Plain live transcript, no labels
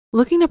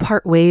Looking to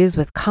part ways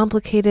with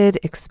complicated,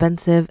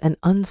 expensive, and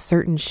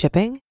uncertain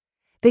shipping?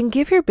 Then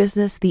give your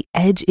business the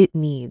edge it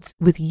needs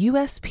with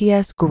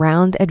USPS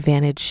Ground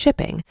Advantage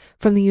shipping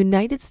from the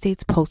United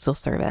States Postal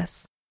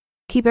Service.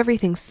 Keep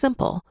everything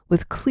simple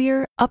with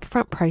clear,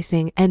 upfront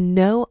pricing and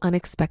no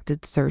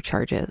unexpected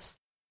surcharges.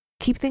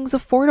 Keep things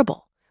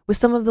affordable with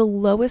some of the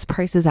lowest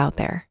prices out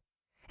there.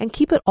 And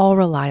keep it all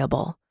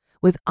reliable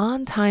with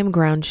on-time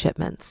ground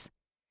shipments.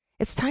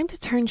 It's time to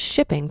turn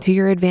shipping to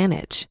your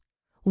advantage.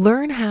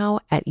 Learn how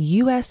at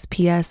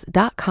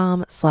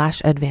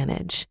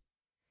USPS.com/advantage.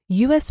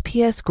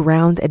 USPS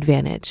Ground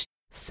Advantage.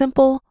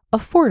 Simple,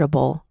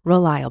 affordable,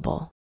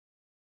 reliable.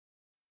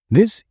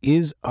 This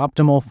is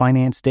Optimal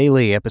Finance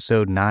Daily,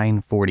 episode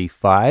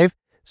 945,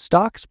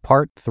 Stocks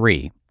Part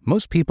 3,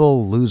 Most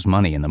People Lose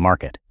Money in the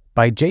Market,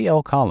 by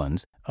J.L.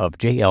 Collins of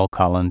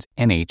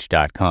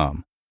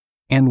jlcollinsnh.com.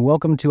 And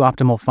welcome to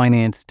Optimal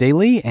Finance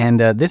Daily, and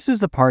this is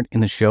the part in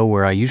the show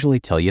where I usually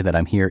tell you that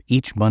I'm here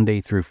each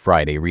Monday through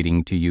Friday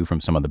reading to you from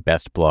some of the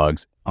best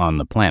blogs on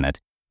the planet.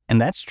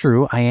 And that's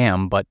true, I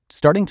am, but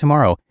starting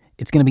tomorrow,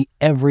 it's going to be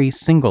every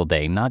single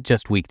day, not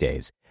just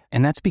weekdays.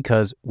 And that's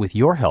because, with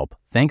your help,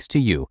 thanks to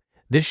you,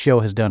 this show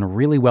has done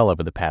really well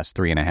over the past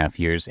 3.5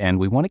 years, and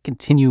we want to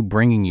continue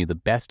bringing you the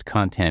best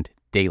content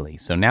daily.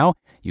 So now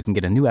you can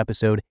get a new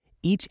episode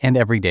each and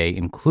every day,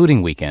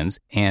 including weekends,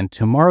 and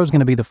tomorrow's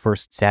going to be the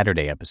first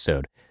Saturday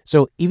episode.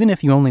 So even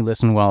if you only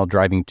listen while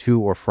driving to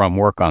or from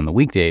work on the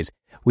weekdays,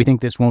 we think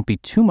this won't be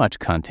too much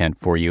content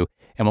for you,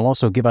 and will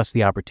also give us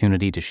the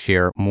opportunity to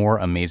share more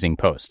amazing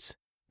posts.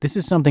 This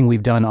is something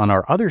we've done on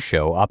our other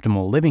show,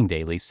 Optimal Living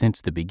Daily,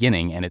 since the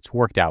beginning, and it's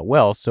worked out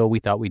well, so we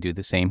thought we'd do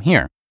the same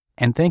here.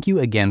 And thank you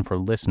again for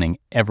listening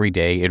every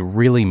day. It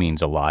really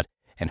means a lot,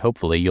 and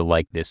hopefully you'll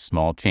like this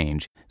small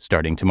change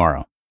starting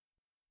tomorrow.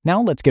 Now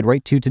let's get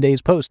right to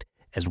today's post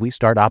as we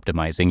start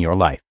optimizing your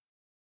life.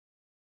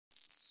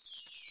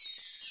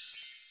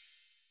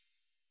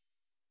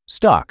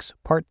 Stocks,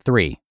 Part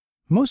 3.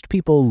 Most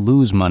People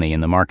Lose Money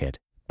in the Market,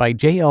 by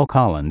J.L.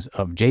 Collins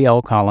of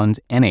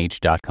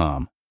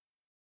jlcollinsnh.com.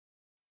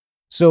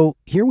 So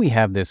here we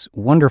have this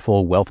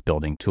wonderful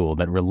wealth-building tool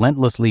that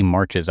relentlessly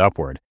marches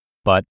upward,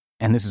 but,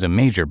 and this is a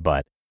major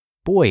but,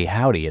 boy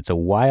howdy, it's a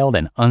wild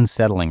and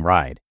unsettling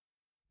ride.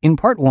 In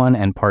Part 1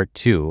 and Part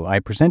 2, I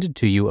presented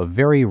to you a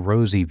very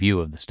rosy view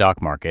of the stock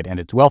market and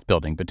its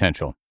wealth-building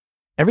potential.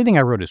 Everything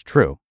I wrote is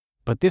true,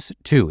 but this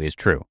too is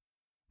true.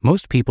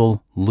 Most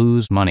people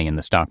lose money in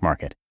the stock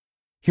market.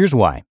 Here's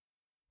why.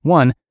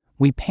 1.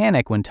 We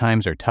panic when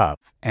times are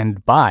tough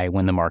and buy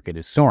when the market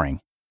is soaring.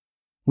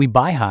 We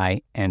buy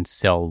high and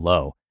sell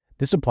low.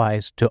 This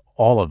applies to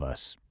all of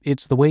us.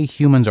 It's the way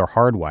humans are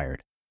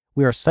hardwired.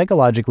 We are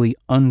psychologically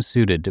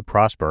unsuited to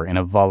prosper in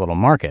a volatile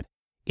market.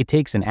 It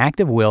takes an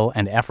active will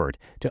and effort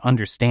to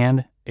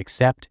understand,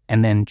 accept,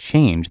 and then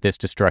change this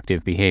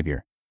destructive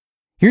behavior.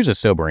 Here's a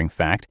sobering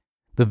fact.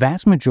 The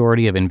vast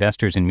majority of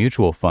investors in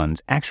mutual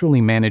funds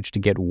actually manage to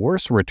get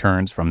worse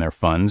returns from their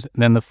funds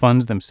than the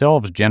funds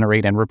themselves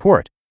generate and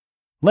report.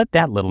 Let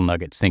that little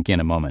nugget sink in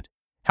a moment.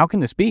 How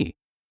can this be?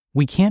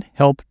 We can't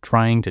help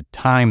trying to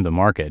time the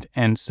market,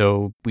 and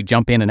so we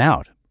jump in and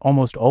out,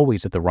 almost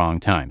always at the wrong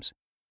times.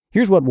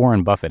 Here's what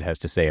Warren Buffett has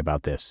to say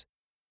about this.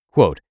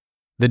 Quote,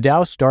 "The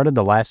Dow started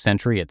the last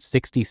century at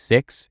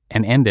 66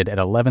 and ended at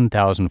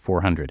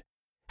 11,400.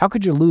 How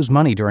could you lose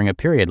money during a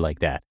period like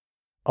that?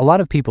 A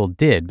lot of people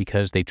did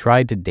because they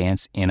tried to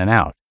dance in and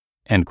out."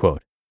 End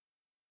quote.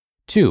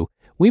 2.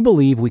 We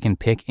believe we can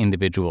pick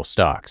individual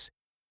stocks.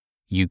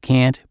 You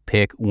can't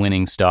pick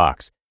winning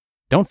stocks.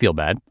 Don't feel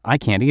bad, I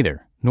can't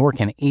either, nor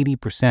can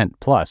 80%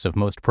 plus of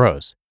most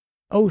pros.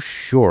 Oh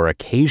sure,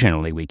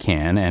 occasionally we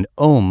can, and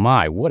oh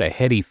my, what a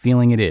heady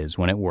feeling it is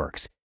when it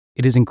works.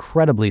 It is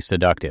incredibly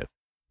seductive.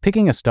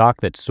 Picking a stock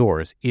that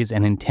soars is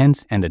an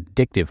intense and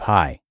addictive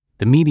high.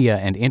 The media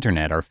and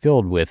internet are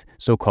filled with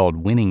so-called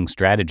winning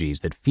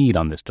strategies that feed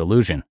on this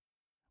delusion.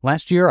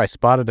 Last year, I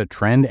spotted a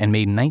trend and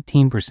made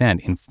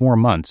 19% in 4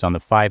 months on the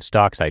 5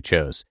 stocks I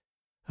chose.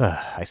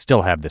 I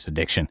still have this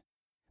addiction.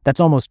 That's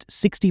almost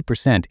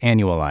 60%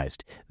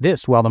 annualized.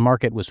 This while the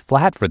market was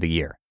flat for the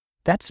year.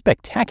 That's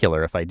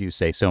spectacular if I do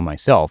say so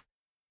myself.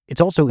 It's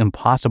also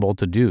impossible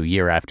to do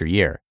year after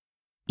year.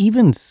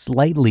 Even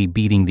slightly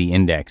beating the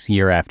index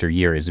year after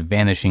year is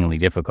vanishingly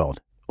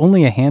difficult.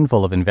 Only a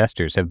handful of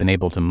investors have been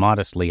able to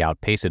modestly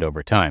outpace it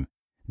over time.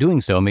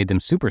 Doing so made them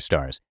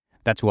superstars.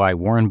 That's why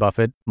Warren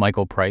Buffett,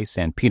 Michael Price,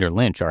 and Peter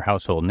Lynch are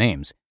household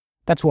names.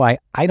 That's why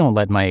I don't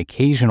let my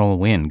occasional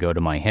win go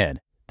to my head.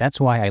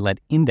 That's why I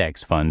let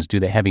index funds do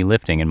the heavy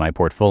lifting in my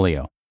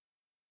portfolio.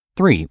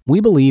 3.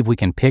 We believe we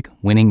can pick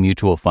winning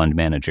mutual fund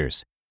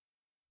managers.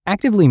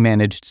 Actively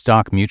managed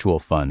stock mutual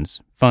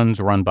funds,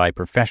 funds run by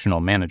professional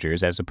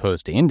managers as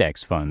opposed to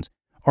index funds,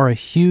 are a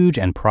huge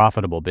and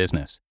profitable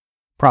business.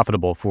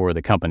 Profitable for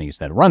the companies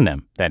that run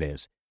them, that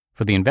is.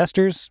 For the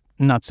investors,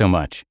 not so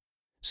much.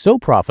 So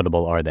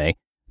profitable are they,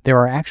 there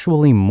are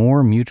actually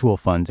more mutual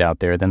funds out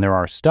there than there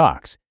are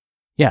stocks.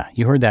 Yeah,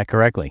 you heard that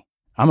correctly.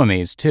 I'm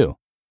amazed too.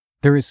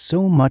 There is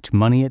so much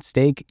money at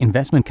stake,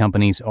 investment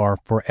companies are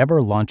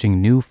forever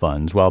launching new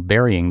funds while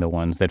burying the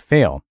ones that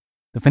fail.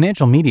 The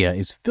financial media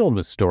is filled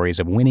with stories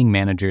of winning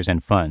managers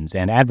and funds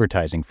and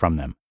advertising from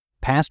them.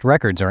 Past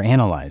records are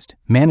analyzed,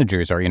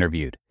 managers are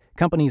interviewed.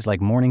 Companies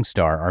like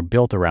Morningstar are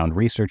built around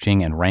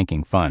researching and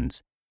ranking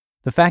funds.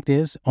 The fact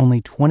is,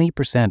 only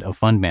 20% of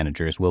fund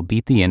managers will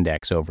beat the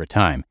index over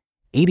time.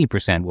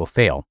 80% will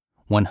fail.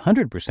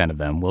 100% of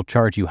them will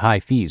charge you high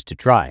fees to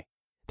try.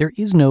 There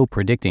is no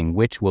predicting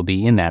which will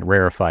be in that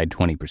rarefied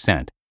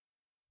 20%.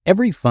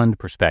 Every fund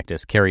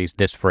prospectus carries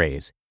this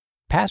phrase: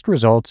 past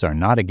results are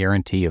not a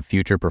guarantee of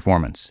future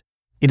performance.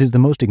 It is the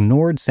most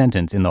ignored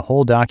sentence in the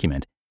whole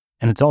document,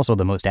 and it's also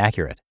the most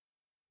accurate.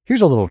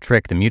 Here's a little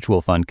trick the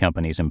mutual fund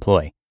companies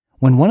employ.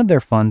 When one of their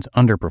funds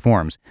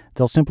underperforms,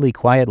 they'll simply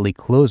quietly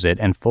close it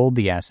and fold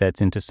the assets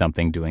into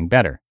something doing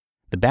better.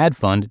 The bad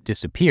fund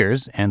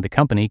disappears, and the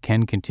company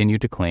can continue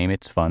to claim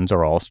its funds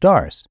are all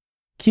stars.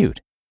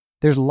 Cute.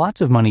 There's lots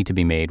of money to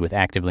be made with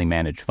actively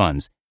managed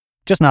funds,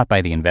 just not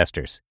by the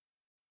investors.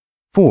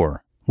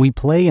 4. We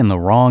play in the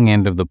wrong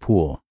end of the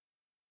pool.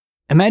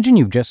 Imagine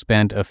you've just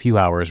spent a few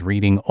hours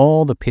reading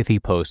all the pithy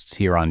posts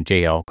here on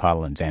J.L.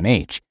 Collins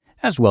NH,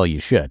 as well you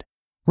should.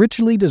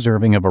 Richly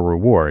deserving of a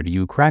reward,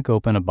 you crack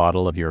open a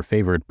bottle of your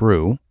favorite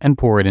brew and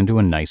pour it into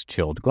a nice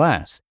chilled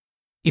glass.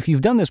 If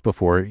you've done this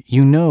before,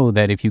 you know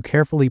that if you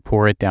carefully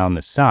pour it down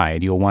the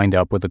side, you'll wind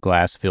up with a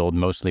glass filled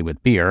mostly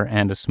with beer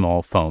and a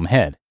small foam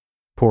head.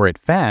 Pour it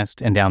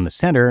fast and down the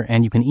center,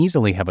 and you can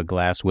easily have a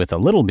glass with a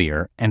little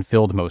beer and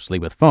filled mostly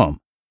with foam.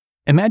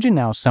 Imagine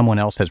now someone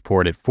else has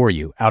poured it for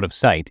you, out of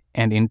sight,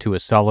 and into a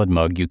solid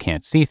mug you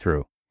can't see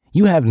through.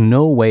 You have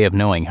no way of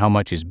knowing how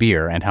much is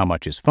beer and how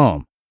much is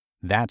foam.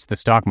 That's the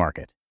stock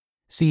market.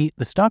 See,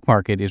 the stock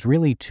market is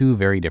really two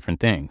very different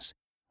things.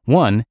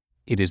 One,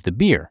 it is the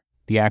beer,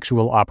 the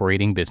actual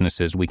operating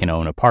businesses we can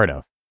own a part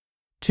of.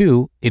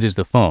 Two, it is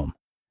the foam,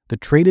 the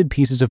traded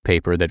pieces of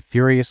paper that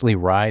furiously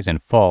rise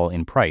and fall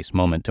in price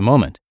moment to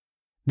moment.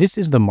 This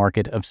is the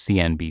market of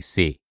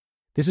CNBC.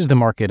 This is the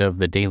market of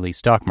the daily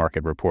stock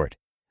market report.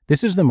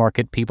 This is the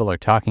market people are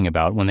talking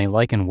about when they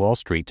liken Wall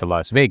Street to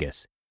Las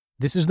Vegas.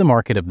 This is the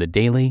market of the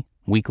daily,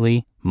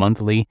 weekly,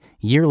 monthly,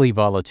 yearly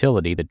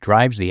volatility that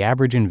drives the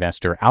average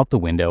investor out the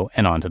window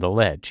and onto the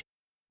ledge.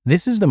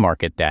 This is the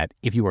market that,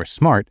 if you are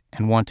smart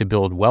and want to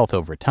build wealth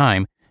over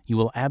time, you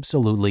will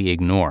absolutely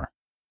ignore.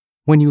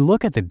 When you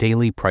look at the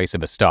daily price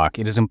of a stock,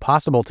 it is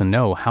impossible to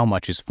know how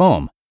much is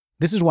foam.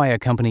 This is why a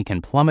company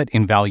can plummet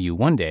in value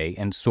one day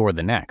and soar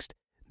the next.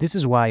 This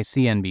is why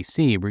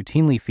CNBC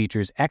routinely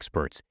features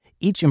experts,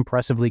 each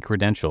impressively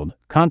credentialed,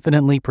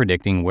 confidently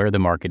predicting where the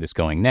market is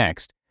going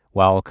next,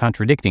 while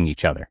contradicting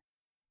each other.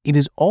 It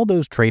is all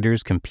those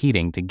traders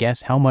competing to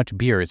guess how much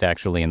beer is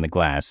actually in the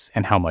glass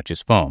and how much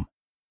is foam.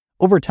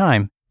 Over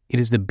time, it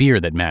is the beer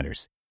that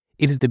matters.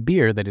 It is the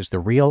beer that is the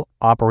real,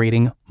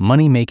 operating,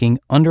 money-making,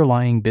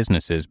 underlying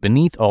businesses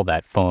beneath all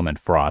that foam and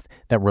froth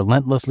that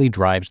relentlessly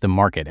drives the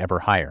market ever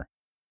higher.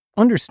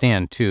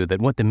 Understand, too,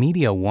 that what the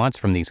media wants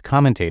from these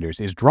commentators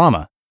is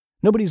drama.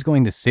 Nobody's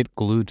going to sit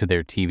glued to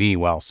their TV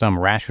while some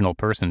rational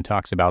person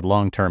talks about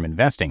long-term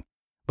investing.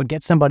 But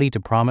get somebody to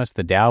promise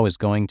the Dow is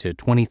going to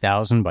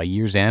 20,000 by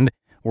year's end,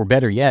 or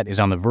better yet, is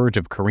on the verge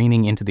of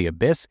careening into the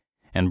abyss,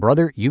 and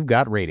brother, you've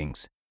got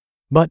ratings.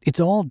 But it's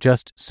all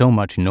just so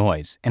much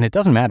noise, and it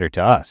doesn't matter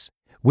to us.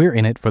 We're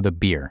in it for the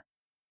beer.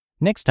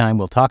 Next time,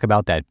 we'll talk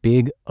about that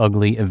big,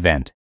 ugly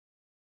event.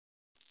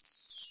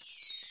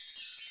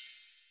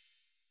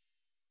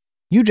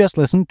 You just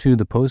listened to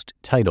the post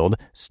titled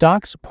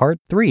Stocks Part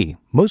 3,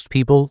 Most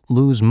People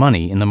Lose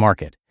Money in the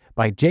Market,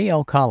 by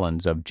J.L.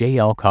 Collins of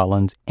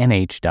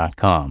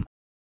jlcollinsnh.com.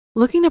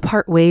 Looking to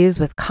part ways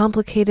with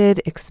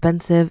complicated,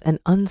 expensive, and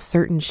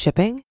uncertain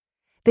shipping?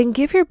 Then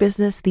give your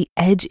business the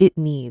edge it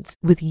needs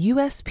with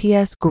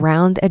USPS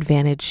Ground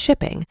Advantage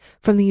shipping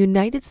from the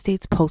United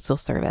States Postal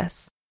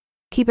Service.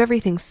 Keep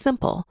everything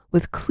simple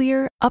with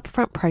clear,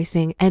 upfront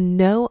pricing and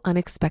no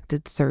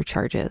unexpected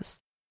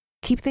surcharges.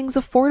 Keep things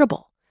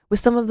affordable with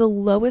some of the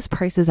lowest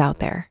prices out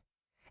there.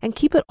 And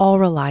keep it all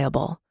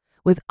reliable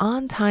with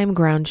on-time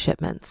ground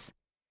shipments.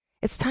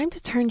 It's time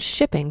to turn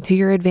shipping to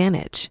your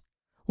advantage.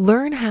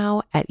 Learn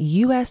how at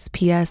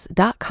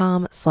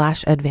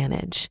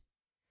USPS.com/advantage.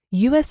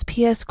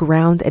 USPS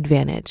Ground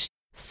Advantage.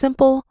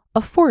 Simple,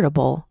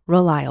 affordable,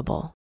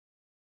 reliable.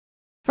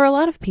 For a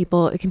lot of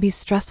people, it can be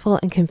stressful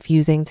and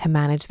confusing to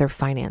manage their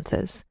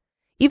finances.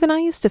 Even I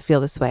used to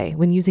feel this way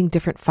when using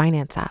different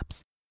finance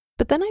apps.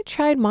 But then I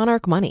tried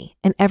Monarch Money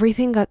and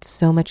everything got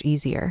so much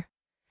easier.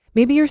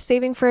 Maybe you're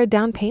saving for a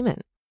down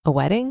payment, a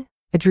wedding,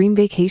 a dream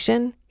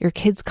vacation, your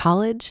kids'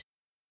 college.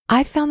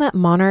 I found that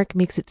Monarch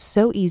makes it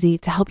so easy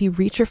to help you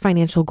reach your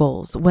financial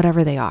goals,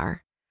 whatever they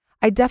are.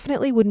 I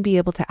definitely wouldn't be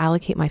able to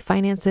allocate my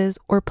finances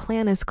or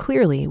plan as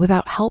clearly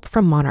without help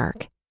from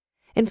Monarch.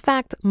 In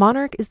fact,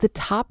 Monarch is the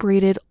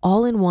top-rated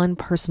all-in-one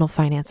personal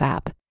finance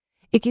app.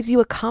 It gives you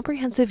a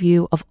comprehensive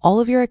view of all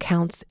of your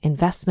accounts,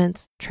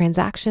 investments,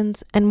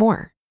 transactions, and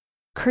more.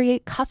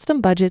 Create custom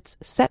budgets,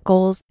 set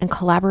goals, and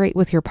collaborate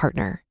with your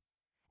partner.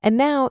 And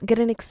now get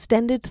an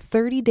extended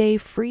 30-day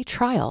free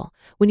trial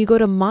when you go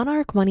to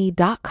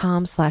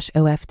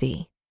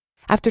monarchmoney.com/OFD.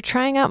 After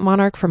trying out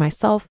Monarch for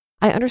myself,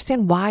 I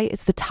understand why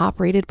it's the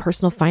top-rated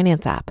personal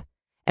finance app.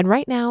 And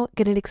right now,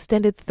 get an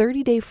extended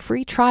 30-day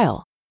free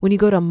trial when you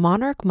go to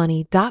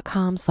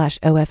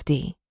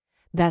monarchmoney.com/OFD.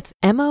 That's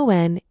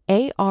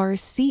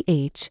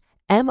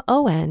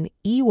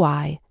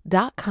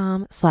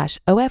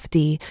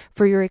monarchmoney.com/OFD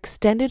for your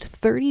extended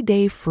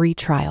 30-day free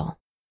trial.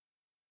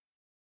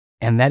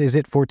 And that is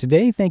it for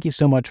today. Thank you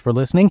so much for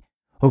listening.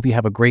 Hope you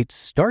have a great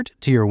start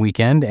to your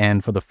weekend.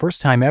 And for the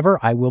first time ever,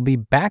 I will be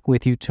back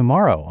with you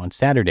tomorrow on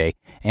Saturday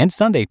and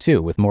Sunday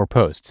too with more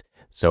posts.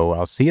 So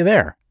I'll see you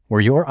there,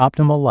 where your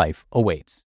optimal life awaits.